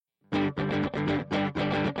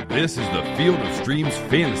This is the Field of Streams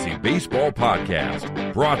Fantasy Baseball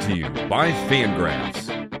Podcast, brought to you by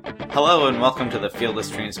Fangraphs. Hello and welcome to the Field of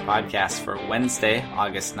Streams Podcast for Wednesday,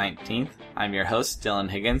 August 19th. I'm your host, Dylan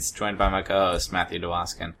Higgins, joined by my co-host, Matthew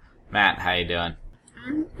DeWaskin. Matt, how you doing?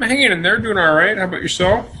 I'm hanging in there, doing all right. How about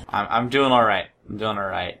yourself? I'm doing all right.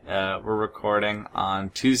 We're recording on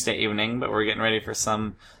Tuesday evening, but we're getting ready for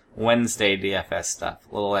some Wednesday DFS stuff,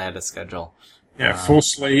 a little ahead of schedule. Yeah, full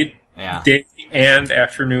slate. Yeah. Day and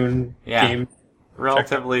afternoon game.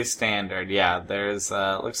 Relatively standard. Yeah, there's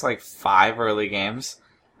looks like 5 early games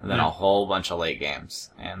and then a whole bunch of late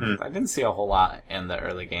games. And I didn't see a whole lot in the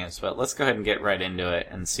early games, but let's go ahead and get right into it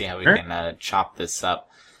and see how we can chop this up.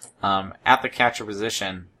 At the catcher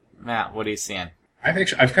position, Matt, what are you seeing?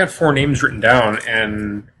 I've got 4 names written down,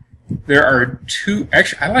 and there are 2.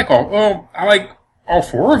 Actually, I like all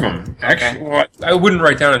 4 of them. Actually, well, I wouldn't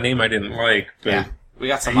write down a name I didn't like, but yeah, we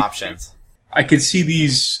got some options. I could see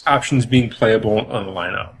these options being playable on the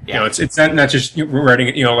lineup. Yeah. It's not just writing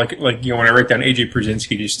it. Like when I write down AJ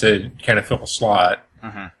Pierzynski just to kind of fill a slot.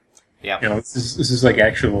 Mm-hmm. Yeah. This is like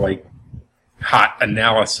actual hot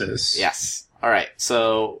analysis. Yes. All right.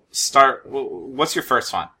 So start. What's your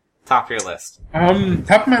first one? Top of your list.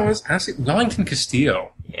 Top of my list, honestly, Wellington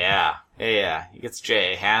Castillo. Yeah. He gets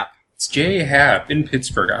J.A. Happ. It's J.A. Happ in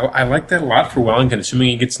Pittsburgh. I like that a lot for Wellington, assuming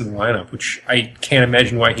he gets in the lineup, which I can't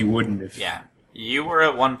imagine why he wouldn't. Yeah. You were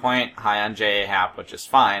at one point high on J.A. Happ, which is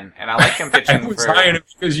fine, and I like him pitching I was high on him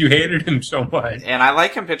because you hated him so much. And I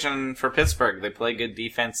like him pitching for Pittsburgh. They play good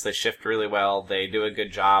defense. They shift really well. They do a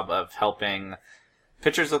good job of helping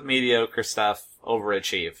pitchers with mediocre stuff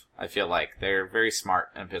overachieve. I feel like they're very smart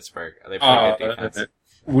in Pittsburgh. They play good defense.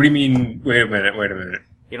 What do you mean? Wait a minute.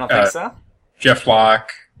 You don't think so? Jeff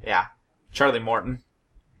Locke. Yeah. Charlie Morton.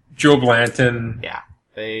 Joe Blanton. Yeah.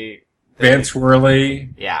 They Vance Worley.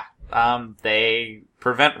 Yeah. They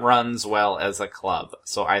prevent runs well as a club,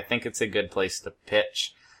 so I think it's a good place to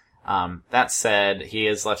pitch. That said, he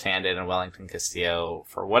is left-handed, and Wellington Castillo,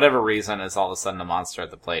 for whatever reason, is all of a sudden a monster at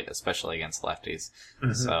the plate, especially against lefties.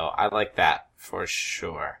 Mm-hmm. So I like that for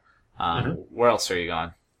sure. Where else are you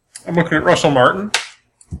going? I'm looking at Russell Martin.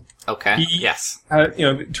 Okay. Yes.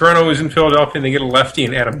 Toronto is in Philadelphia, and they get a lefty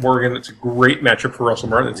in Adam Morgan. That's a great matchup for Russell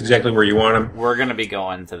Martin. That's exactly where you want him. We're going to be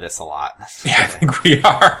going to this a lot. Yeah, I think we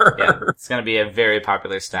are. Yeah, it's going to be a very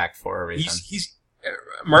popular stack for a reason.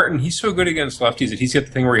 Martin, he's so good against lefties that he's got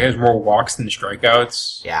the thing where he has more walks than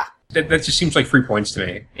strikeouts. Yeah. That just seems like free points to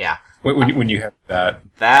me. Yeah. When you have that.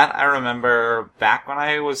 That I remember back when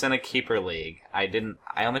I was in a keeper league. I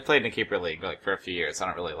only played in a keeper league for a few years. I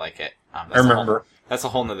don't really like it. I remember. That's a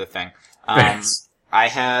whole nother thing. I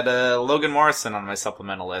had Logan Morrison on my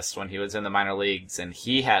supplemental list when he was in the minor leagues, and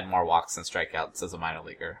he had more walks than strikeouts as a minor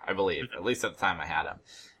leaguer, I believe. At least at the time I had him.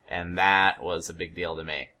 And that was a big deal to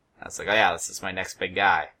me. I was like, oh yeah, this is my next big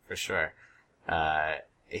guy, for sure.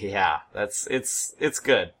 Yeah, it's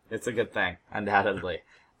good. It's a good thing, undoubtedly.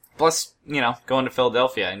 Plus, going to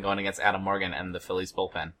Philadelphia and going against Adam Morgan and the Phillies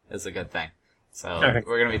bullpen is a good thing. So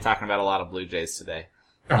we're going to be talking about a lot of Blue Jays today.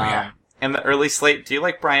 Oh, yeah. In the early slate, do you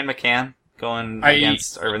like Brian McCann going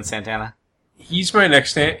against Irvin Santana? He's my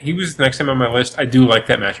next name. He was the next name on my list. I do like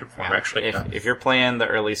that matchup for him, actually. If you're playing the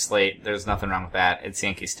early slate, there's nothing wrong with that. It's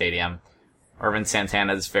Yankee Stadium. Irvin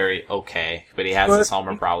Santana is very okay, but he has his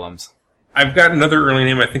homer problems. I've got another early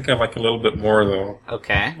name I think I like a little bit more, though.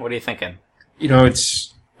 Okay, what are you thinking?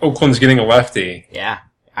 It's Oakland's getting a lefty. Yeah,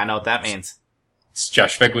 I know what that means. It's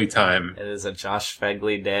Josh Phegley time. It is a Josh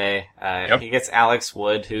Phegley day. He gets Alex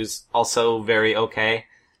Wood, who's also very okay.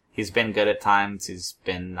 He's been good at times. He's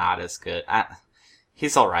been not as good.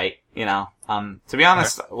 He's all right, To be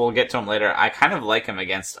honest, we'll get to him later. I kind of like him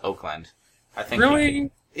against Oakland. I think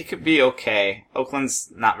really? He could be okay.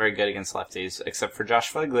 Oakland's not very good against lefties, except for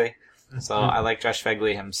Josh Phegley. So I like Josh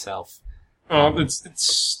Phegley himself. Well, it's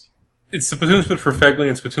the platoon split for Phegley and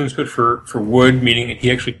it's platoon split for Wood, meaning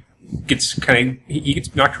he actually gets he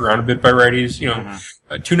gets knocked around a bit by righties.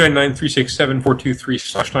 299, 367, 423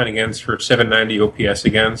 slash line against for 790 OPS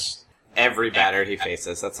against. Every batter he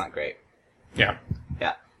faces. That's not great. Yeah.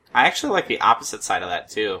 Yeah. I actually like the opposite side of that,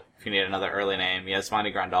 too. If you need another early name,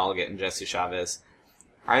 Yasmani Grandal getting Jesse Chavez.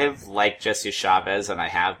 I've liked Jesse Chavez, and I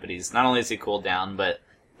have, but he's not only is he cooled down, but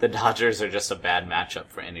the Dodgers are just a bad matchup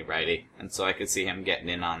for any righty, and so I could see him getting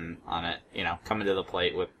in on it, coming to the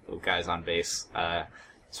plate with guys on base.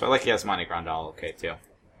 So I like Yasmani Grandal okay, too.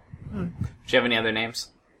 Do you have any other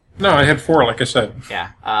names? No, I had 4, like I said.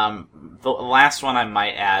 Yeah. The last one I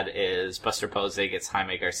might add is Buster Posey gets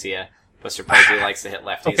Jaime Garcia. Buster Posey likes to hit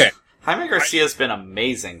lefties. Okay. Jaime Garcia's been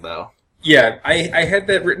amazing, though. Yeah, I had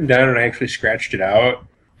that written down, and I actually scratched it out.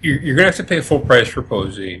 you're going to have to pay full price for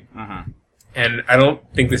Posey. Mm-hmm. And I don't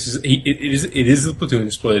think this is it is the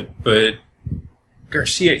platoon split, but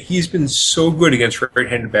Garcia, he's been so good against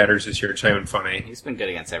right-handed batters this year. It's not even funny. He's been good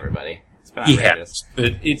against everybody. It's been He outrageous. has,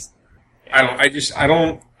 but it's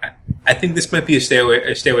I think this might be a stay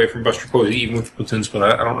away from Buster Posey, even with the platoon split.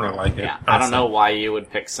 I don't really like it. Yeah, I don't know why you would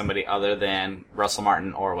pick somebody other than Russell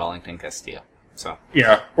Martin or Wellington Castillo. So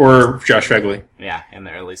Yeah, or Josh Fegley. yeah, in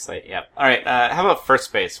the early slate. Yep. All right. How about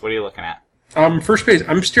first base? What are you looking at? First base,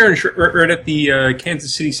 I'm staring right at the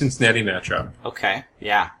Kansas City-Cincinnati matchup. Okay.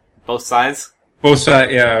 Yeah. Both sides. Both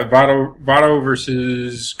sides, yeah. Votto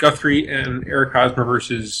versus Guthrie and Eric Hosmer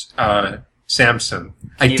versus Sampson.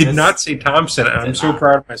 I did not say Thompson, and I'm so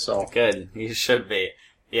proud of myself. Good. You should be.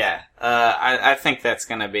 Yeah. I think that's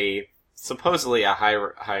going to be supposedly a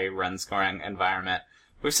high run scoring environment.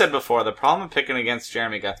 We've said before, the problem of picking against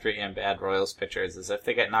Jeremy Guthrie and bad Royals pitchers is if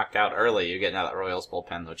they get knocked out early, you get out of the Royals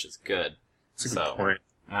bullpen, which is good. That's a good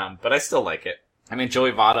point. But I still like it. I mean,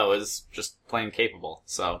 Joey Votto is just plain capable,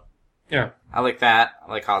 so yeah, I like that.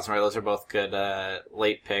 I like Hosmer. Those are both good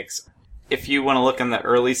late picks. If you want to look in the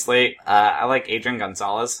early slate, I like Adrian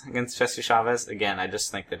Gonzalez against Jesse Chavez. Again, I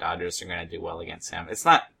just think the Dodgers are going to do well against him. It's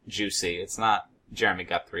not juicy. It's not Jeremy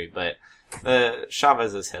Guthrie, but the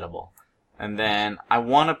Chavez is hittable. And then I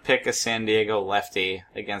want to pick a San Diego lefty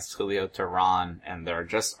against Julio Teheran, and there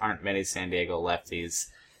just aren't many San Diego lefties.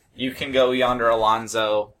 You can go Yonder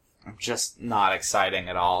Alonso. Just not exciting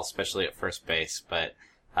at all, especially at first base. But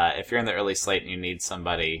if you're in the early slate and you need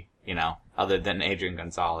somebody, other than Adrian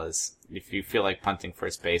Gonzalez, if you feel like punting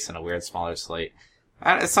first base in a weird smaller slate,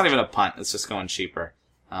 it's not even a punt. It's just going cheaper.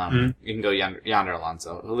 You can go Yonder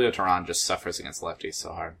Alonso. Julio Teheran just suffers against lefties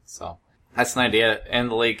so hard. So that's an idea. In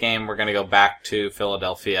the late game, we're going to go back to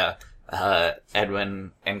Philadelphia.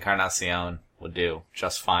 Edwin Encarnacion would do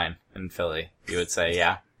just fine in Philly. You would say,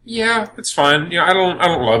 yeah? Yeah, it's fine. I don't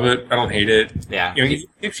love it. I don't hate it. Yeah.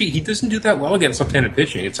 He doesn't do that well against left-handed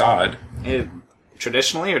pitching. It's odd.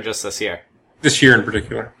 Traditionally or just this year? This year in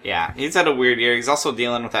particular. Yeah, he's had a weird year. He's also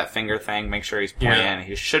dealing with that finger thing. Make sure he's playing. Yeah.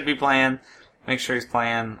 He should be playing. Make sure he's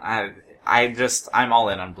playing. I'm all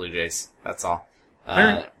in on Blue Jays. That's all.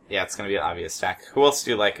 Yeah, it's going to be an obvious stack. Who else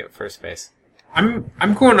do you like at first base? I'm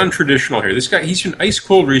going untraditional here. This guy, he's been ice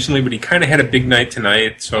cold recently, but he kind of had a big night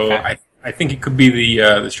tonight. So okay. I think it could be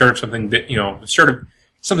the start of something the start of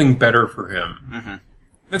something better for him. Mm-hmm.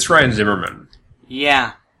 That's Ryan Zimmerman.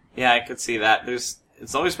 Yeah, I could see that.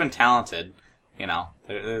 It's always been talented.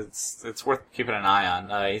 It's worth keeping an eye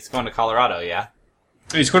on. He's going to Colorado, yeah.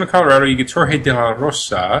 He's going to Colorado. You get Jorge De La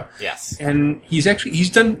Rosa. Yes. And he's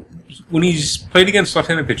done, when he's played against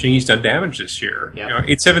left-handed pitching, he's done damage this year. Yep.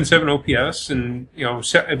 877 OPS, and,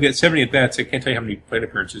 I've got 70 at bats. I can't tell you how many plate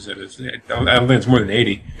appearances that is. I don't think it's more than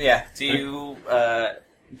 80. Yeah. Do you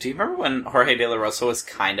remember when Jorge De La Rosa was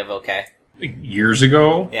kind of okay? Like years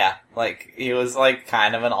ago? Yeah. He was,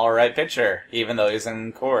 kind of an alright pitcher, even though he was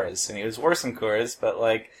in Coors. And he was worse in Coors,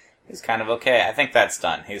 but, he's kind of okay. I think that's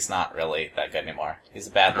done. He's not really that good anymore. He's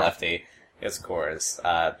a bad lefty. He has Coors.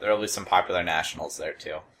 There will be some popular nationals there,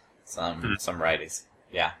 too. Some righties.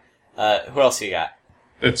 Yeah. Who else you got?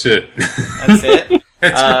 That's it. That's it?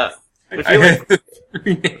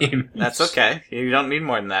 Names. That's okay. You don't need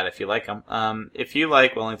more than that if you like them. If you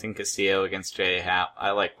like Wellington Castillo against J.A. Happ,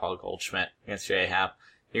 I like Paul Goldschmidt against J.A. Happ.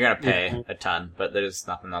 You're going to pay a ton, but there's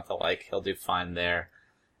nothing not to like. He'll do fine there.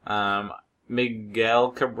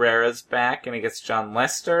 Miguel Cabrera's back, and he gets John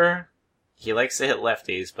Lester. He likes to hit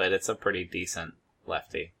lefties, but it's a pretty decent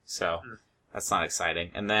lefty, so that's not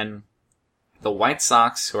exciting. And then the White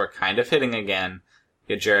Sox, who are kind of hitting again,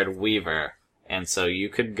 get Jared Weaver. And so you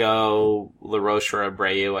could go LaRoche or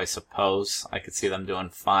Abreu, I suppose. I could see them doing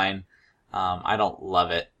fine. I don't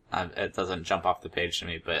love it. It doesn't jump off the page to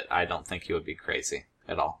me, but I don't think you would be crazy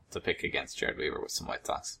at all to pick against Jared Weaver with some White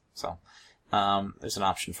Sox. So there's an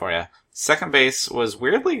option for you. Second base was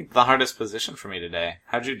weirdly the hardest position for me today.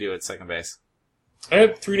 How'd you do at second base? I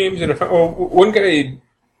had three names in a... one guy,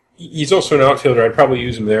 he's also an outfielder. I'd probably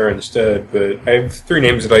use him there instead, but I have three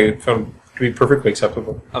names that I found to be perfectly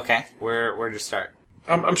acceptable. Okay. Where'd you start?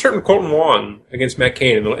 I'm starting with Colton Wong against Matt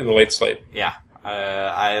Cain in the late slate. Yeah.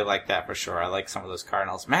 I like that for sure. I like some of those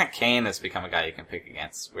Cardinals. Matt Cain has become a guy you can pick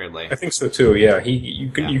against, weirdly. I think so, too, yeah.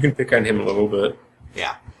 You can pick on him a little bit.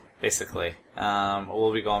 Yeah, basically.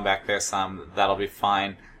 We'll be going back there some. That'll be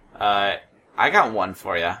fine. I got one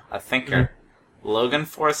for you. A thinker. Mm-hmm. Logan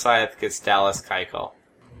Forsythe gets Dallas Keuchel.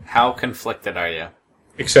 How conflicted are you?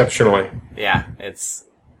 Exceptionally. Yeah, it's...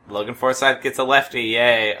 Logan Forsythe gets a lefty,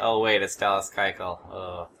 yay. Oh, wait, it's Dallas Keuchel.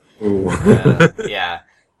 Oh. Ooh. Yeah.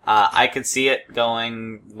 I could see it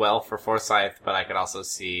going well for Forsythe, but I could also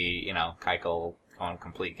see, Keuchel going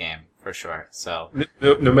complete game for sure. So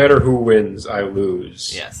no matter who wins, I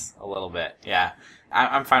lose. yes, a little bit. Yeah,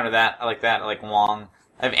 I'm fine with that. I like that. I like Wong.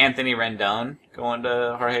 I have Anthony Rendon going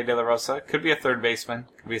to Jorge De La Rosa. Could be a third baseman.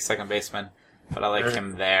 Could be a second baseman. But I like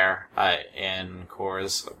him there in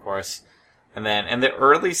Coors, of course. And then in the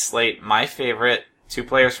early slate, my favorite two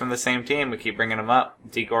players from the same team, we keep bringing them up,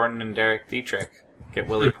 D. Gordon and Derek Dietrich. Get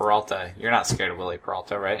Willie Peralta. You're not scared of Willie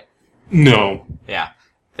Peralta, right? No. Yeah.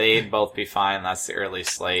 They'd both be fine. That's the early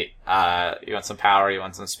slate. You want some power, you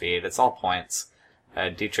want some speed. It's all points.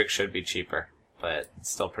 Dietrich should be cheaper, but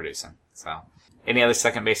still producing. So, any other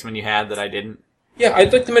second baseman you had that I didn't? Yeah,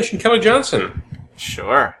 I'd like to mention Kelly Johnson.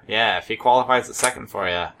 Sure. Yeah, if he qualifies at second for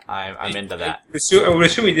you, I'm into that. I would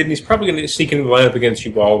assume he did, and he's probably going to sneak into the lineup against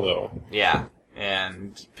Ubaldo. Yeah,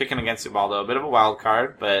 and picking against Ubaldo, a bit of a wild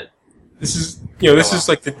card, but this is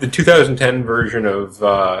like the 2010 version of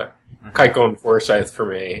Keuchel and Forsythe for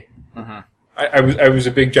me. Mm-hmm. I was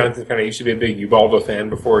a big Jonathan fan. I used to be a big Ubaldo fan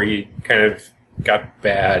before he kind of got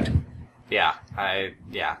bad. Yeah, I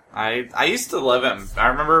used to love him. I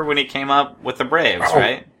remember when he came up with the Braves,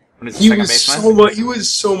 right? When he was he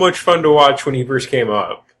was so much fun to watch when he first came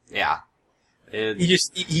up. Yeah.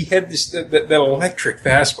 He had that electric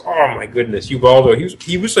fastball. Oh my goodness, Ubaldo.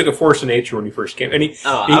 He was like a force of nature when he first came. And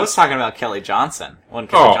I was talking about Kelly Johnson when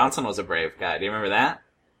Kelly Johnson was a Brave guy. Do you remember that?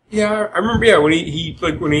 Yeah, I remember. Yeah, when he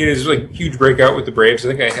had his huge breakout with the Braves. I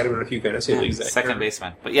think I had him in a few fantasy leagues. Second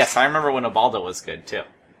baseman. But yes, I remember when Ubaldo was good too.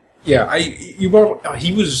 Yeah, Ubaldo.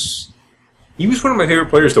 He was one of my favorite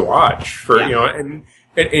players to watch.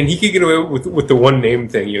 And he could get away with the one name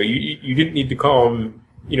thing. You didn't need to call him.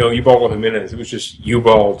 Ubaldo Jimenez. It was just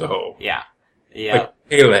Ubaldo. Yeah. Like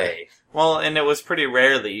Pele. Well, and it was pretty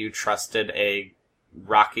rare that you trusted a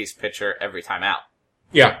Rockies pitcher every time out.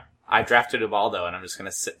 Yeah. I drafted Ubaldo, and I'm just going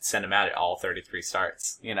to send him out at all 33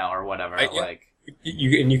 starts, or whatever.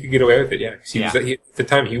 You could get away with it, yeah. At the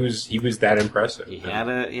time, he was that impressive. He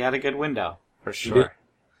had a good window for sure.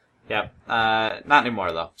 Yep. Not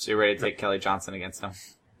anymore though. So you're ready to take Kelly Johnson against him?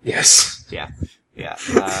 Yes. Yeah.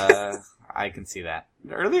 I can see that.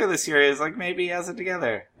 Earlier this year, is maybe he has it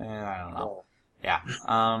together. I don't know. Yeah.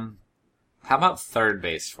 How about third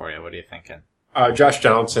base for you? What are you thinking? Josh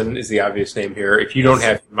Donaldson is the obvious name here. If you don't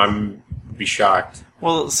have him, I'm be shocked.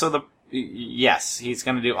 Well, yes, he's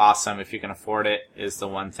going to do awesome if you can afford it. Is the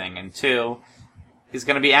one thing, and two, he's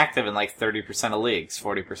going to be active in 30% of leagues,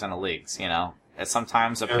 40% of leagues. And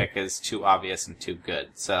sometimes a pick is too obvious and too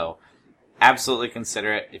good. So, absolutely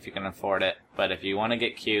consider it if you can afford it. But if you want to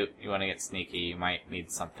get cute, you want to get sneaky, you might need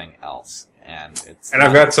something else. And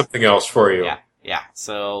I've got something else for you. Yeah.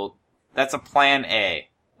 So that's a plan A.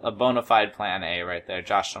 A bona fide plan A right there.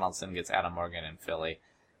 Josh Donaldson gets Adam Morgan in Philly.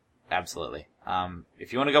 Absolutely.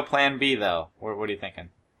 If you want to go plan B, though, what are you thinking?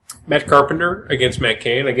 Matt Carpenter against Matt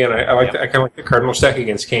Cain. Again, I kind of like the Cardinal stack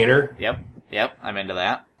against Kaner. Yep. I'm into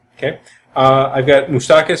that. Okay. I've got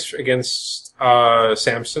Moustakas against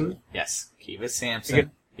Sampson. Yes. Kivas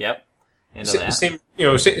Sampson. Yep. Into that.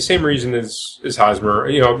 Same reason as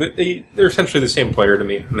Hosmer. They're essentially the same player to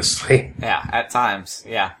me, honestly. Yeah, at times.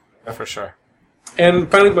 Yeah, for sure. And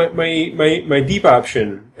finally, my deep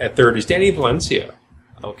option at third is Danny Valencia.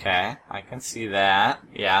 Okay, I can see that.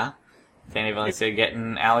 Yeah, Danny Valencia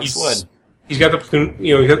getting Alex Wood. He's got the platoon. He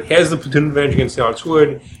has the platoon advantage against Alex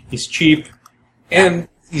Wood. He's cheap, and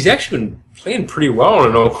he's actually been playing pretty well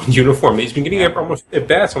in an Oakland uniform. He's been getting at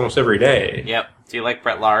bats almost every day. Yep. Do you like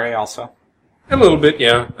Brett Laurie also? A little bit,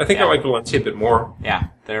 yeah. I think I like Valencia a bit more. Yeah,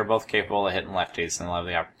 they're both capable of hitting lefties, and love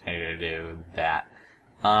the opportunity to do that.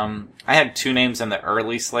 I had two names in the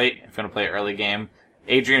early slate. If you want to play an early game,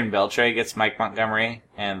 Adrian Beltre gets Mike Montgomery,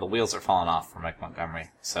 and the wheels are falling off for Mike Montgomery.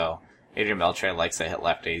 So Adrian Beltre likes to hit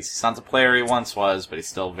lefties. He's not the player he once was, but he's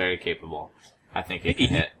still very capable. I think he can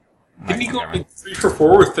hit. Didn't he go 3 for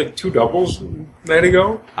 4 with 2 doubles a night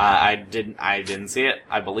ago? I didn't see it.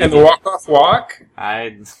 I believe. And the walk-off walk?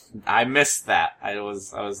 I missed that. I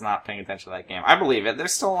was not paying attention to that game. I believe it.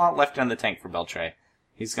 There's still a lot left in the tank for Beltre.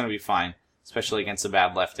 He's going to be fine, especially against a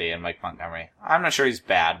bad lefty and Mike Montgomery. I'm not sure he's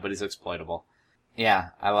bad, but he's exploitable. Yeah,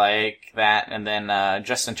 I like that. And then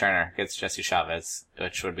Justin Turner gets Jesse Chavez,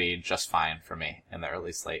 which would be just fine for me in the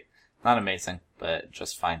early slate. Not amazing, but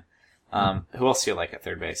just fine. Who else do you like at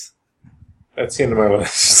third base? That's the end of my list.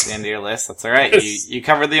 That's the end of your list. That's all right. You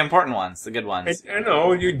covered the important ones, the good ones. I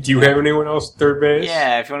know. Do you have anyone else at third base?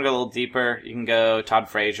 Yeah, if you want to go a little deeper, you can go Todd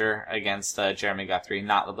Frazier against Jeremy Guthrie.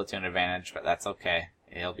 Not the platoon advantage, but that's okay.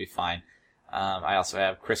 He'll be fine. I also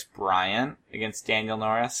have Chris Bryant against Daniel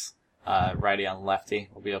Norris. Righty on lefty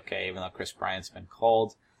will be okay, even though Chris Bryant's been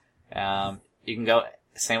cold. You can go,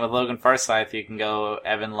 same with Logan Forsythe, you can go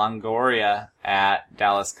Evan Longoria at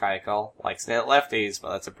Dallas Keuchel. Likes to hit lefties,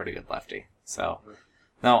 but that's a pretty good lefty. So,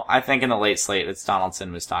 no, I think in the late slate, it's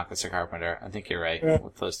Donaldson, Moustakas, or Carpenter. I think you're right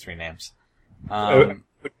with those three names. I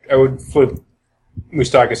would flip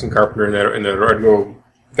Moustakas and Carpenter in that order. I'd go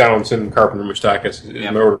Donaldson, Carpenter, Moustakas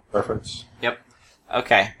is my order of preference. Yep.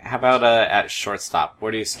 Okay. How about at shortstop?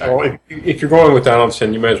 Where do you start? Well, if you're going with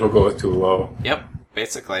Donaldson, you might as well go with Tulo. Yep.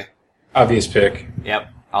 Basically. Obvious pick.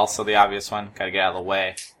 Yep. Also the obvious one. Got to get out of the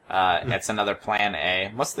way. It's another plan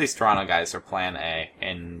A. Most of these Toronto guys are plan A,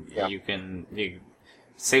 and you can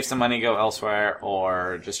save some money, go elsewhere,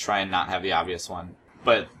 or just try and not have the obvious one.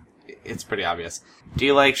 But it's pretty obvious. Do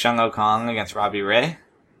you like Jung Ho Kang against Robbie Ray?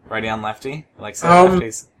 Righty on lefty? You like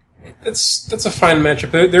lefties? That's a fine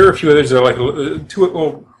matchup. There are a few others that I like.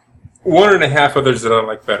 One and a half others that I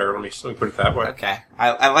like better. Let me put it that way. Okay.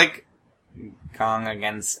 I like Kang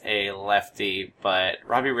against a lefty, but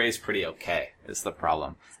Robbie Ray's pretty okay, is the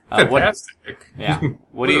problem. Fantastic.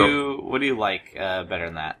 What do you like better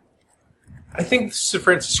than that? I think this is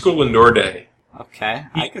Francisco Lindor day. Okay,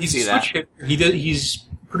 I can see that. He's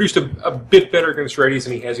produced a bit better against righties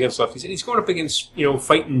than he has against lefties, and he's going up against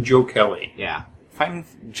fighting Joe Kelly. Yeah, fighting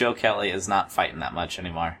Joe Kelly is not fighting that much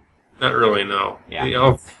anymore. Not really, no.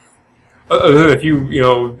 Yeah. Other than a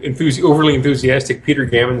few, overly enthusiastic Peter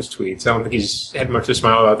Gammons tweets, I don't think he's had much to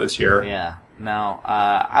smile about this year. Yeah, no,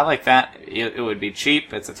 I like that. It would be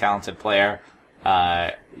cheap. It's a talented player.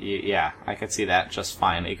 Yeah, I could see that just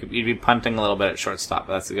fine. You'd be punting a little bit at shortstop,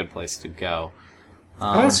 but that's a good place to go.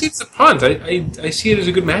 I don't see it's a punt. I see it as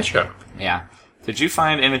a good matchup. Yeah. Did you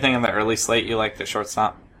find anything in the early slate you liked at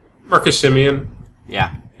shortstop? Marcus Semien.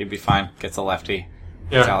 Yeah, he'd be fine. Gets a lefty.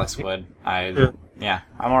 Yeah. Alex Wood. Yeah,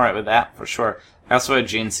 I'm alright with that, for sure. I also had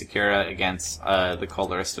Gene Segura against the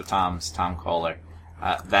Kohlerist of Toms, Tom Kohler.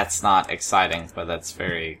 That's not exciting, but that's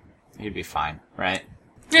he'd be fine, right?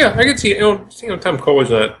 Yeah, I could see, Tom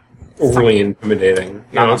Kohler's not overly intimidating.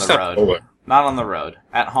 Not on the road. Not on the road.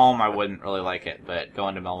 At home, I wouldn't really like it, but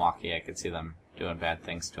going to Milwaukee, I could see them doing bad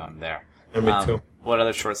things to him there. Me too. What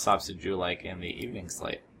other shortstops did you like in the evening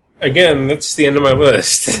slate? Again, that's the end of my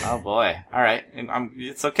list. Oh boy! All right,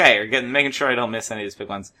 it's okay. You're making sure I don't miss any of these big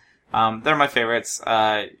ones. They're my favorites.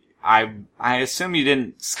 I assume you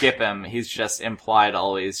didn't skip him. He's just implied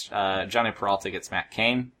always. Johnny Peralta gets Matt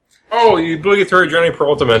Cain. Oh, the obligatory Johnny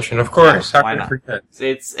Peralta mention, of course. Why not? Forget?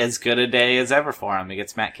 It's as good a day as ever for him. He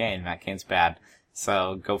gets Matt Cain. Matt Cain's bad,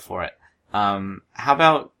 so go for it. How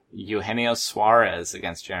about Eugenio Suarez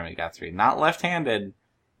against Jeremy Guthrie? Not left-handed,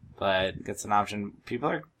 but gets an option. People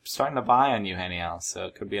are starting to buy on Eugenio, so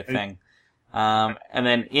it could be a thing. And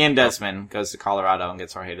then Ian Desmond goes to Colorado and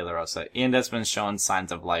gets Jorge De La Rosa. Ian Desmond's shown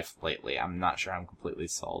signs of life lately. I'm not sure I'm completely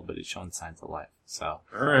sold, but he's shown signs of life. So,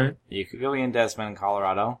 all right, you could go Ian Desmond in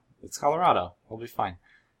Colorado. It's Colorado. We'll be fine.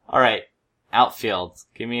 All right, outfield.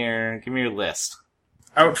 Give me your list.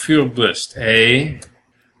 Outfield list. I've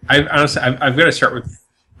got to start with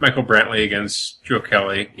Michael Brantley against Joe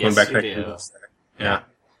Kelly. Yes, going back you do. Yeah,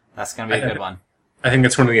 that's gonna be a good one. I think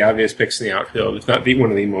that's one of the obvious picks in the outfield. It's not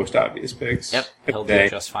one of the most obvious picks. Yep, he'll do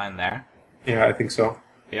just fine there. Yeah, I think so.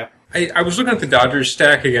 Yep. I was looking at the Dodgers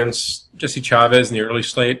stack against Jesse Chavez in the early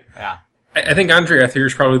slate. Yeah. I think Andre Ethier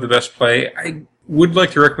is probably the best play. I would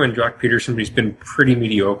like to recommend Jock Peterson, but he's been pretty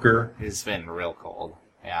mediocre. He's been real cold.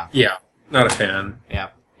 Yeah. Yeah, not a fan. Yeah,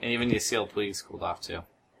 and even Yasiel Puig's cooled off too.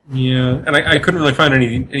 Yeah, and I couldn't really find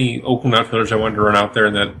any Oakland outfielders I wanted to run out there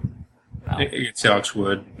that against Alex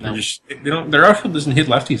Wood. No. Their outfield doesn't hit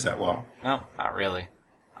lefties that well. No, not really.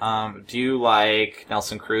 Do you like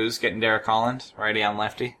Nelson Cruz getting Derek Holland, righty on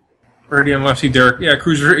lefty? Righty on lefty, Derek. Yeah,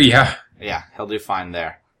 Cruz. Yeah. Yeah, he'll do fine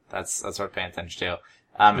there. That's worth paying attention to.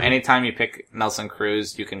 Anytime you pick Nelson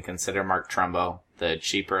Cruz, you can consider Mark Trumbo, the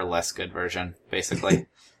cheaper, less good version, basically.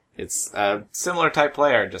 It's a similar type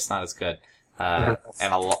player, just not as good. And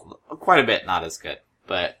quite a bit not as good.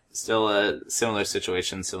 But still a similar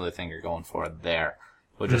situation, similar thing you're going for there.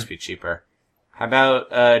 Will just be cheaper. How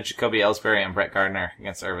about Jacoby Ellsbury and Brett Gardner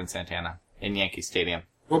against Irvin Santana in Yankee Stadium?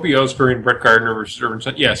 Jacoby Ellsbury and Brett Gardner versus Irvin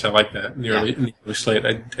Santana. Yes, I like that. In the early slate,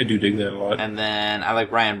 I do dig that a lot. And then I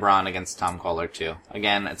like Ryan Braun against Tom Kohler, too.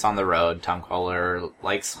 Again, it's on the road. Tom Kohler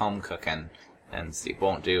likes home cooking, and he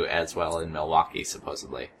won't do as well in Milwaukee,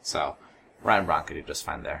 supposedly. So Ryan Braun could do just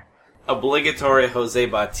fine there. Obligatory Jose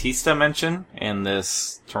Bautista mention in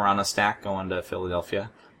this Toronto stack going to Philadelphia.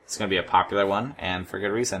 It's going to be a popular one, and for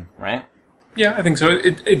good reason, right? Yeah, I think so.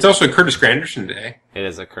 It's also a Curtis Granderson day. It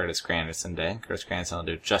is a Curtis Granderson day. Curtis Granderson will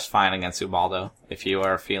do just fine against Ubaldo. If you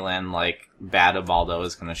are feeling like bad Ubaldo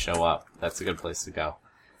is going to show up, that's a good place to go.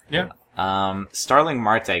 Yeah. Starling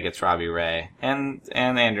Marte gets Robbie Ray and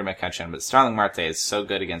Andrew McCutchen, but Starling Marte is so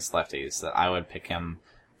good against lefties that I would pick him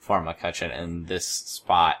for McCutchen in this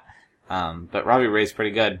spot. But Robbie Ray's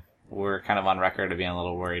pretty good. We're kind of on record of being a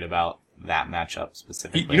little worried about that matchup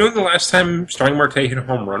specifically. You know when the last time Starling Marte hit a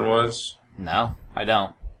home run was? No, I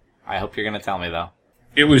don't. I hope you're going to tell me, though.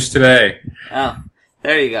 It was today. Oh,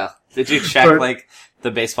 there you go. Did you check,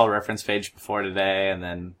 the baseball reference page before today, and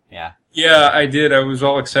then, yeah? Yeah, I did. I was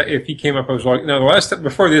all excited. If he came up, I was like, no, the last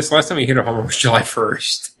time he hit a home run was July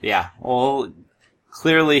 1st. Yeah, well,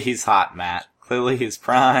 clearly he's hot, Matt. Clearly he's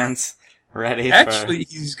primed, ready Actually,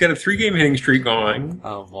 he's got a 3-game hitting streak going.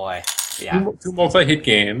 Oh, boy. Yeah. Two multi-hit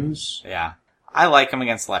games. Yeah. I like him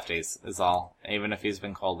against lefties, is all. Even if he's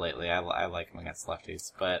been cold lately, I like him against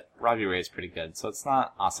lefties. But Robbie Ray's pretty good, so it's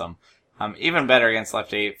not awesome. Even better against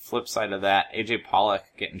lefty. Flip side of that, AJ Pollock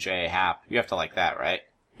getting J.A. Happ. You have to like that, right?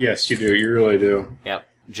 Yes, you do. You really do. Yep.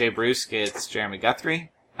 Jay Bruce gets Jeremy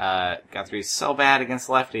Guthrie. Guthrie's so bad against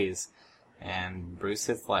lefties. And Bruce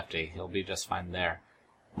hits lefty. He'll be just fine there.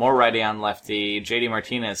 More righty on lefty. JD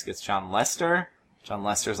Martinez gets John Lester. John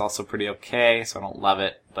Lester's also pretty okay, so I don't love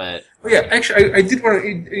it, but... Oh yeah, actually, I did want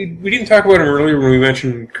to... We didn't talk about him earlier when we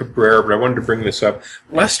mentioned Cabrera, but I wanted to bring this up.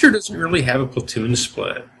 Lester doesn't really have a platoon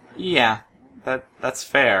split. Yeah, that's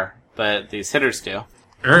fair, but these hitters do. All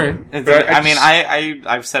right.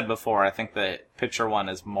 I've said before, I think that pitcher one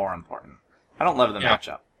is more important. I don't love the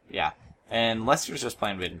matchup. Yeah. And Lester's just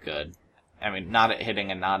plain been good. I mean, not at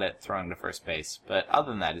hitting and not at throwing to first base, but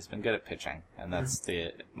other than that, he's been good at pitching, and that's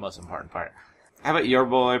the most important part. How about your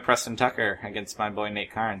boy Preston Tucker against my boy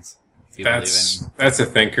Nate Carnes? That's a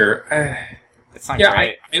thinker. It's not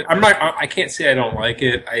great. I can't say I don't like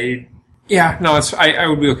it. I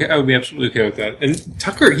would be okay. I would be absolutely okay with that. And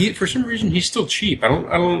Tucker, for some reason, he's still cheap. I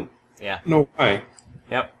don't know why.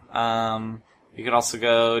 Yep. You could also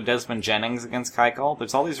go Desmond Jennings against Keuchel.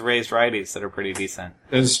 There's all these raised righties that are pretty decent.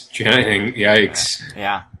 Jennings, yikes.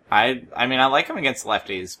 Yeah. I mean, I like him against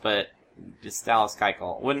lefties, but just Dallas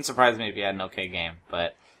Keuchel. Wouldn't surprise me if he had an okay game,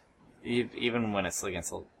 but even when it's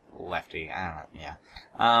against a lefty, I don't know.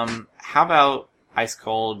 Yeah. How about ice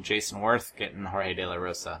cold Jason Worth getting Jorge De La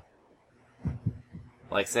Rosa?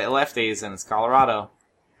 Like, say lefties, and it's Colorado.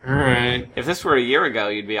 All right. If this were a year ago,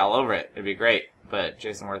 you'd be all over it. It'd be great. But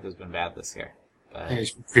Jason Worth has been bad this year.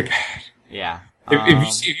 He's pretty bad. Yeah. Have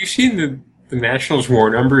you seen the Nationals'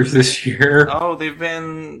 WAR numbers this year? Oh, they've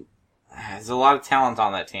been... There's a lot of talent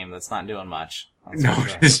on that team that's not doing much. Yeah.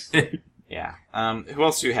 Who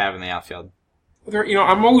else do you have in the outfield?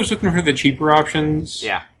 I'm always looking for the cheaper options.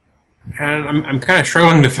 Yeah. And I'm kind of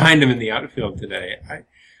struggling to find them in the outfield today.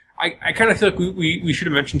 I kind of feel like we should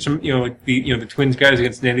have mentioned some, the Twins guys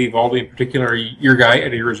against Nady Eovaldi in particular. Your guy,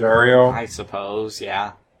 Eddie Rosario. I suppose,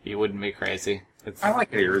 yeah. You wouldn't be crazy. I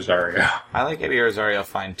like Eddie Rosario. I like Eddie Rosario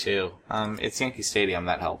fine, too. It's Yankee Stadium,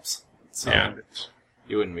 that helps. So yeah.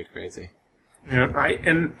 You wouldn't be crazy. Yeah,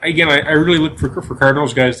 I really look for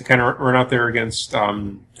Cardinals guys to kind of run out there against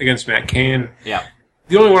Matt Cain. Yeah.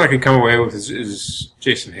 The only one I could come away with is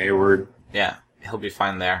Jason Hayward. Yeah, he'll be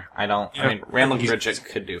fine there. Randall Grichuk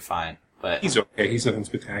could do fine, but he's okay. He's nothing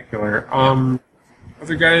spectacular.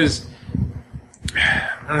 Other guys,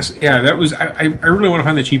 honestly, that was. I really want to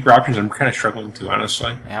find the cheaper options. I'm kind of struggling to,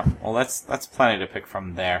 honestly. Yeah, well, that's plenty to pick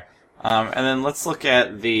from there. And then let's look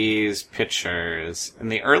at these pitchers. In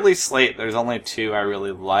the early slate, there's only two I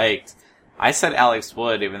really liked. I said Alex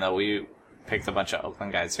Wood, even though we picked a bunch of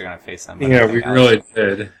Oakland guys who are going to face him. Yeah, we really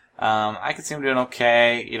did. I could see him doing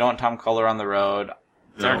okay. You don't want Tom Kohler on the road.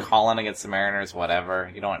 Derek Holland against the Mariners,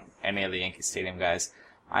 whatever. You don't want any of the Yankee Stadium guys.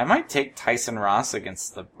 I might take Tyson Ross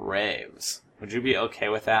against the Braves. Would you be okay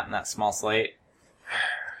with that in that small slate?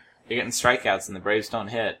 You're getting strikeouts and the Braves don't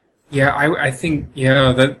hit. Yeah, I think,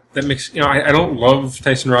 that makes, I don't love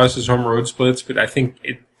Tyson Ross's home road splits, but I think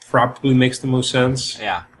it probably makes the most sense.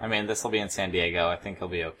 Yeah, I mean, this will be in San Diego. I think he'll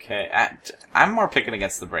be okay. I'm more picking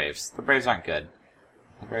against the Braves. The Braves aren't good.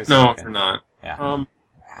 They're not. Yeah.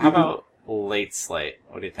 How about late slate?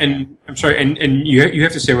 What do you think? And I'm sorry, and you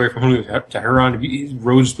have to stay away from Julio Teheran. His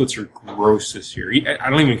road splits are gross this year. I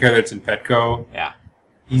don't even care that it's in Petco. Yeah.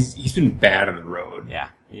 He's been bad on the road. Yeah,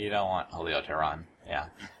 you don't want Julio Teheran. Yeah.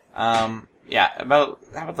 How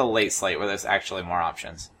about the late slate where there's actually more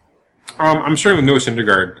options? I'm starting with Noah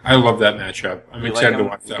Syndergaard. I love that matchup. I'm excited to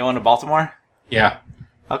watch that. Going to Baltimore? Yeah.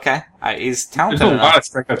 Okay. He's talented enough. There's a lot of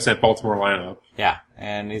strikeouts in that Baltimore lineup. Yeah,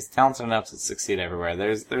 and he's talented enough to succeed everywhere.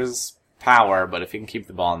 There's power, but if he can keep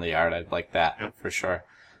the ball in the yard, I'd like that for sure.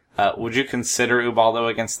 Would you consider Ubaldo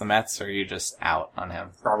against the Mets, or are you just out on him?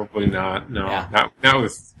 Probably not. No, not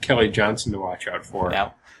with Kelly Johnson to watch out for.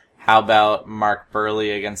 Yeah. How about Mark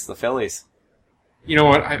Burley against the Phillies? You know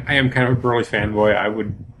what? I am kind of a Burley fanboy. I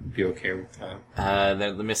would be okay with that.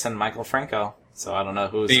 They're missing Michael Franco, so I don't know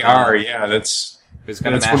who's. They are, yeah. Who's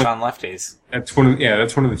going to mash on lefties? That's one of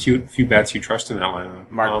the few bats you trust in that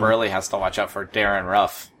lineup. Mark Burley has to watch out for Darren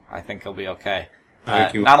Ruff. I think he'll be okay.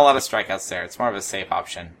 Not a lot of strikeouts there. It's more of a safe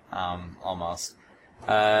option, almost.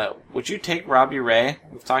 Would you take Robbie Ray?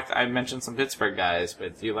 I mentioned some Pittsburgh guys,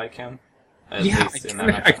 but do you like him?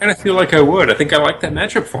 I kind of feel like I would. I think I like that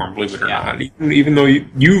matchup for him, believe it or not. Even though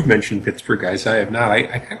you've mentioned Pittsburgh guys, I have not.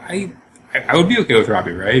 I would be okay with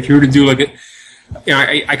Robbie Ray if you were to do like it.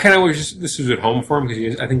 I kind of wish this was at home for him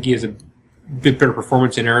because I think he has a bit better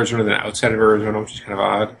performance in Arizona than outside of Arizona, which is kind of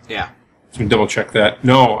odd. Yeah. So double check that.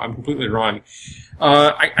 No, I'm completely wrong.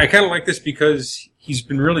 I kind of like this because he's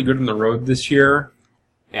been really good on the road this year.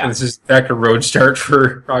 Yeah. And this is in fact a road start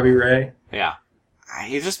for Robbie Ray. Yeah.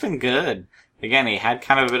 He's just been good. Again, he had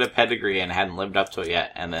kind of a bit of pedigree and hadn't lived up to it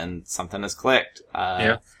yet, and then something has clicked.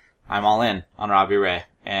 I'm all in on Robbie Ray,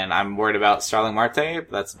 and I'm worried about Starling Marte,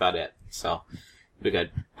 but that's about it. So, be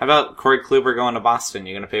good. How about Corey Kluber going to Boston?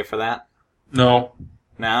 You going to pay for that? No.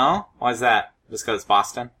 No? Why is that? Just because it's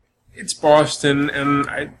Boston? It's Boston, and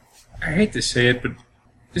I hate to say it, but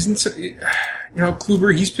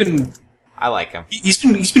Kluber? I like him.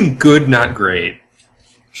 He's been good, not great.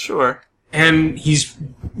 Sure. And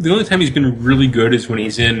the only time he's been really good is when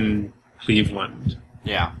he's in Cleveland.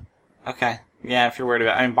 Yeah. Okay. Yeah, if you're worried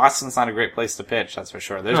about, Boston's not a great place to pitch, that's for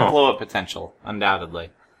sure. There's blow-up potential,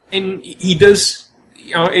 undoubtedly. And he does,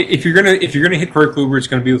 if you're gonna hit Corey Kluber, it's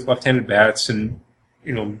gonna be with left-handed bats, and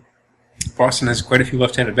Boston has quite a few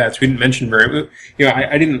left-handed bats. We didn't mention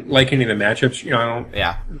I didn't like any of the matchups. I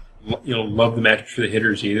don't, love the matchups for the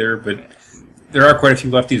hitters either, but there are quite a few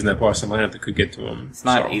lefties in that Boston lineup that could get to him. It's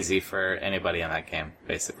not easy for anybody in that game,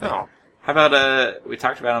 basically. No. How about, we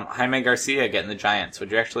talked about him, Jaime Garcia getting the Giants.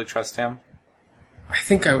 Would you actually trust him? I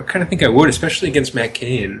think I would, especially against Matt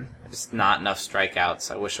Cain. Just not enough strikeouts.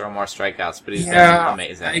 I wish there were more strikeouts, but he's been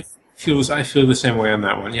amazing. I feel the same way on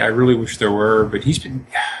that one. Yeah, I really wish there were, but he's been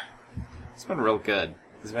real good.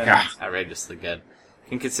 He's been outrageously good. You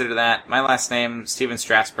can consider that. My last name, Steven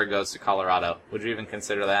Strasburg, goes to Colorado. Would you even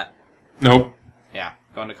consider that? Nope. Yeah,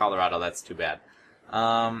 going to Colorado, that's too bad.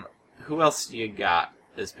 Who else do you got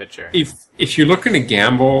this pitcher? If you're looking to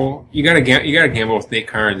gamble, you gotta gamble with Nate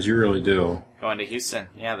Karns. You really do. Going to Houston,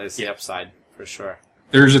 yeah, there's the upside for sure.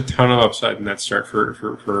 There's a ton of upside in that start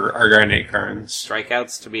for our guy Nate Karns.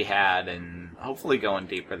 Strikeouts to be had, and hopefully going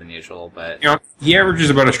deeper than usual. But he averages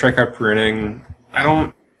about a strikeout per inning. I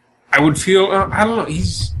don't know.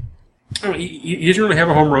 He doesn't really have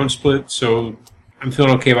a home run split, so I'm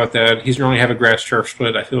feeling okay about that. He doesn't really have a grass turf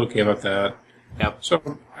split. I feel okay about that. Yep.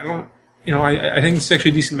 So I don't. I think it's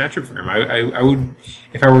actually a decent matchup for him. I would,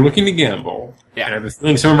 if I were looking to gamble, and I have a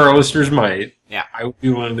feeling some of our listeners might, I would be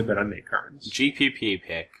willing to bet on Nate Karns. GPP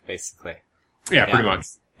pick, basically. Yeah, pretty much.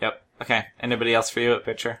 Yep. Okay. Anybody else for you at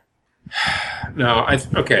pitcher? No.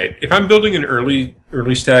 Okay. If I'm building an early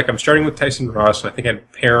stack, I'm starting with Tyson Ross, and I think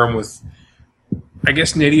I'd pair him with, I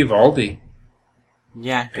guess, Nate Eovaldi.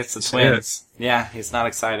 Yeah, gets the Twins. Yeah, he's not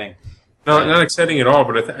exciting. No, not exciting at all,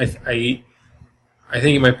 but I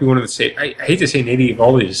think it might be one of the safe. I hate to say Nate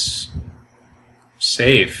Eovaldi is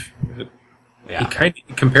safe. He kind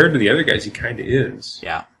of, compared to the other guys, he kind of is.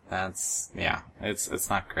 Yeah, it's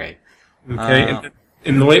not great. Okay, and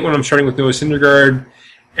in the late one, I'm starting with Noah Syndergaard,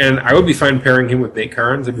 and I would be fine pairing him with Nate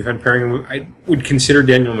Karns. I'd be fine pairing him with, I would consider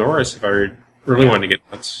Daniel Norris if I really wanted to get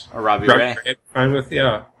nuts. Or Robbie Ray. Fine with,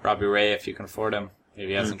 Robbie Ray if you can afford him. If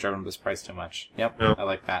he hasn't driven up his price too much. Yep, no. I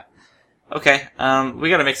like that. Okay, we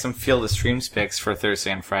gotta make some Field of Streams picks for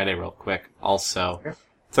Thursday and Friday real quick. Also,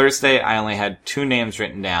 Thursday I only had 2 names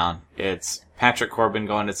written down. It's Patrick Corbin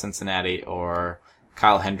going to Cincinnati or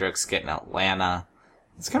Kyle Hendricks getting Atlanta.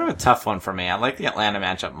 It's kind of a tough one for me. I like the Atlanta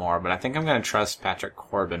matchup more, but I think I'm gonna trust Patrick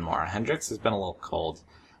Corbin more. Hendricks has been a little cold.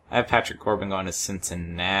 I have Patrick Corbin going to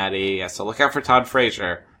Cincinnati. Yeah, so look out for Todd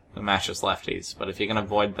Frazier, who matches lefties. But if you can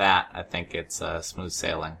avoid that, I think it's smooth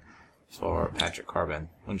sailing for Patrick Corbin.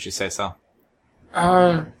 Wouldn't you say so?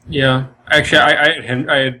 Yeah. Actually, I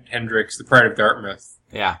had Hendricks, the pride of Dartmouth.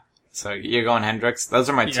 Yeah. So you're going Hendricks? Those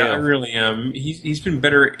are my two. Yeah, I really am. He's been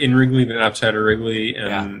better in Wrigley than outside of Wrigley,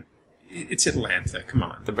 and it's Atlanta. Come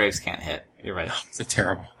on. The Braves can't hit. You're right. It's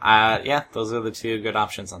terrible. Yeah, those are the 2 good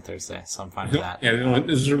options on Thursday, so I'm fine with that. Yeah,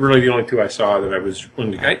 this is really the only 2 I saw that I was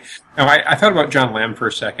willing to. I thought about John Lamb for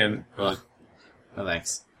a second. But... No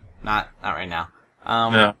thanks. Not right now.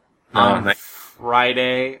 No.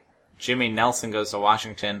 Friday, Jimmy Nelson goes to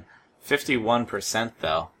Washington. 51%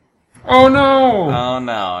 though. Oh no! Oh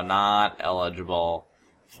no, not eligible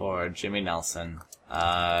for Jimmy Nelson.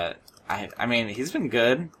 I mean, he's been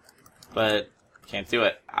good, but can't do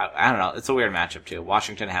it. I don't know. It's a weird matchup too.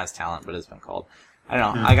 Washington has talent, but it's been cold. I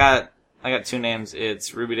don't know. I got two names.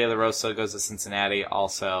 It's Ruby De La Rosa goes to Cincinnati.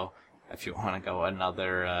 Also, if you want to go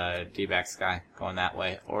another D-backs guy going that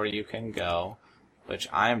way, or you can go, which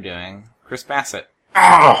I am doing, Chris Bassett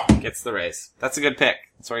gets the Rays. That's a good pick.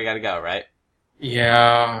 That's where you got to go, right?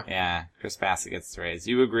 Yeah. Yeah, Chris Bassett gets the Rays.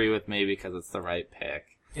 You agree with me because it's the right pick.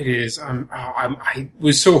 It is. I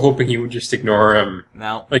was so hoping he would just ignore him.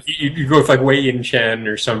 No. Like, you go with, like, Wei Yin Chen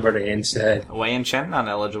or somebody instead. Wei Yin Chen, not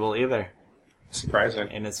eligible either. Surprising.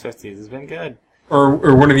 In his 50s, he's been good.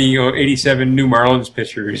 Or one of the 87 New Marlins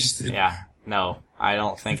pitchers. Yeah. No, I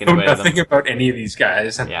don't think I know anybody nothing about any of these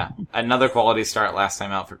guys. Yeah. Another quality start last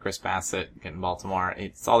time out for Chris Bassett in Baltimore.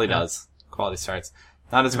 It's all he does. Quality starts.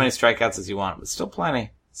 Not as many strikeouts as you want, but still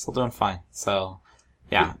plenty. Still doing fine. So,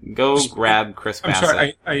 yeah. Go grab Chris Bassett.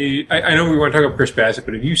 I'm sorry, I know we want to talk about Chris Bassett,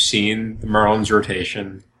 but have you seen the Marlins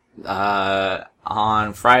rotation?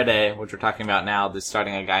 On Friday, which we're talking about now, they're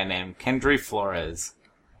starting a guy named Kendry Flores.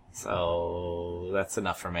 So, that's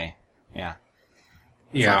enough for me. Yeah.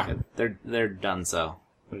 Yeah. They're done so.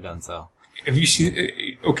 They're done so. Have you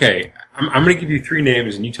seen... Okay, I'm going to give you three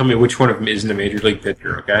names, and you tell me which one of them isn't a major league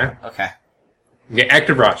pitcher, okay? Okay. Okay,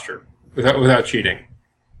 active roster, without cheating.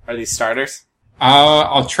 Are these starters?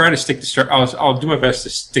 I'll try to stick to start. I'll do my best to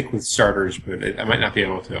stick with starters, but I might not be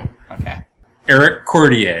able to. Okay. Eric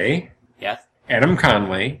Cordier. Yes. Adam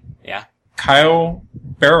Conley. Yeah. Kyle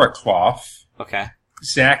Barraclough. Okay.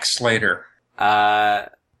 Zach Slater.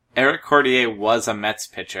 Eric Cordier was a Mets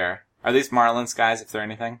pitcher. Are these Marlins guys, if they're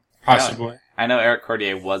anything? Possibly. I know Eric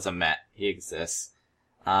Cordier was a Met. He exists.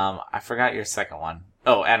 I forgot your second one.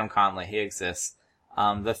 Oh, Adam Conley. He exists.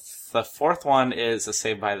 The fourth one is a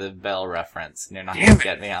Saved by the Bell reference, and you're not going to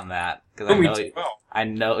get me on that. Because I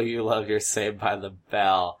know you love your Saved by the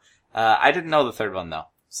Bell. I didn't know the third one, though.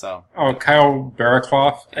 So. Oh, Kyle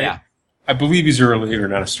Barraclough? Yeah. I believe he's a reliever,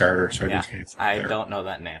 not a starter, so I don't know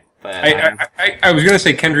that name. But I was going to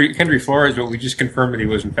say Kendry Flores, but we just confirmed that he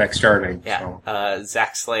was in fact starting. Yeah. So.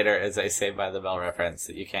 Zach Slater is a Saved by the Bell reference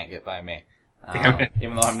that you can't get by me. Damn it.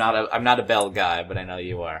 Even though I'm not a Bell guy, but I know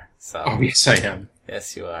you are. So. Oh, yes, I am.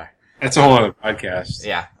 Yes, you are. That's a whole other podcast.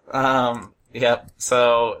 Yeah. Yep.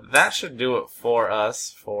 So that should do it for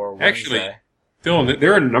us for Wednesday. Actually, Dylan,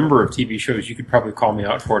 there are a number of TV shows you could probably call me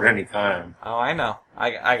out for at any time. Oh, I know.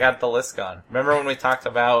 I got the list going. Remember when we talked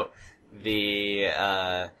about the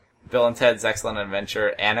Bill and Ted's Excellent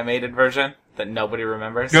Adventure animated version that nobody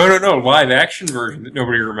remembers? No. Live action version that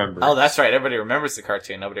nobody remembers. Oh, that's right. Everybody remembers the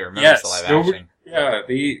cartoon. Nobody remembers the live action. Yeah,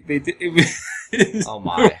 they did. It was, oh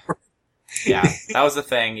my. Yeah, that was the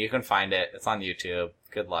thing. You can find it. It's on YouTube.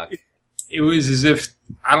 Good luck. It was as if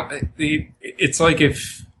it's like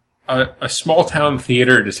if a small town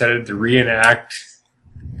theater decided to reenact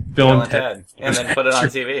Bill and Ted, and then put it on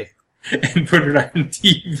TV. And put it on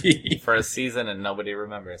TV for a season, and nobody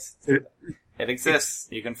remembers. It exists.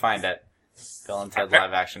 You can find it. Bill and Ted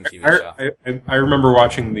live action TV show. I remember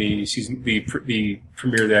watching the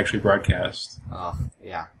premiere they actually broadcast. Oh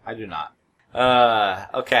yeah, I do not.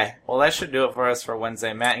 Okay. Well, that should do it for us for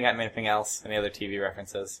Wednesday. Matt, you got anything else? Any other TV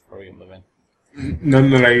references before we can move in? None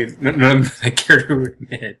that I care to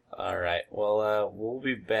admit. All right. Well, we'll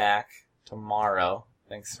be back tomorrow.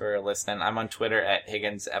 Thanks for listening. I'm on Twitter at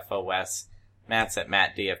HigginsFOS. Matt's at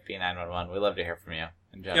MattDFP911. We love to hear from you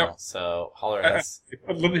in general. Yep. So holler at us.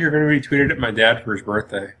 I'd love to hear if anybody tweeted at my dad for his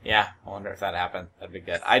birthday. Yeah, I wonder if that happened. That'd be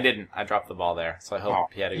good. I didn't. I dropped the ball there, so I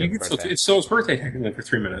hope he had a good birthday. It's still his birthday technically for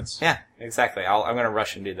 3 minutes. Yeah, exactly. I'm going to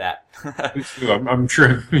rush and do that. I'm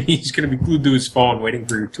sure he's going to be glued to his phone waiting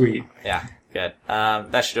for your tweet. Yeah, good.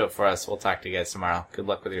 That should do it for us. We'll talk to you guys tomorrow. Good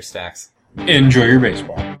luck with your stacks. Enjoy your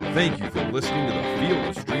baseball. Thank you for listening to the Field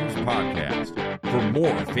of Streams podcast. For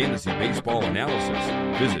more fantasy baseball analysis,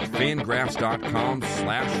 visit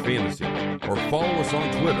fangraphs.com/fantasy or follow us on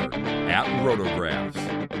Twitter @Rotographs.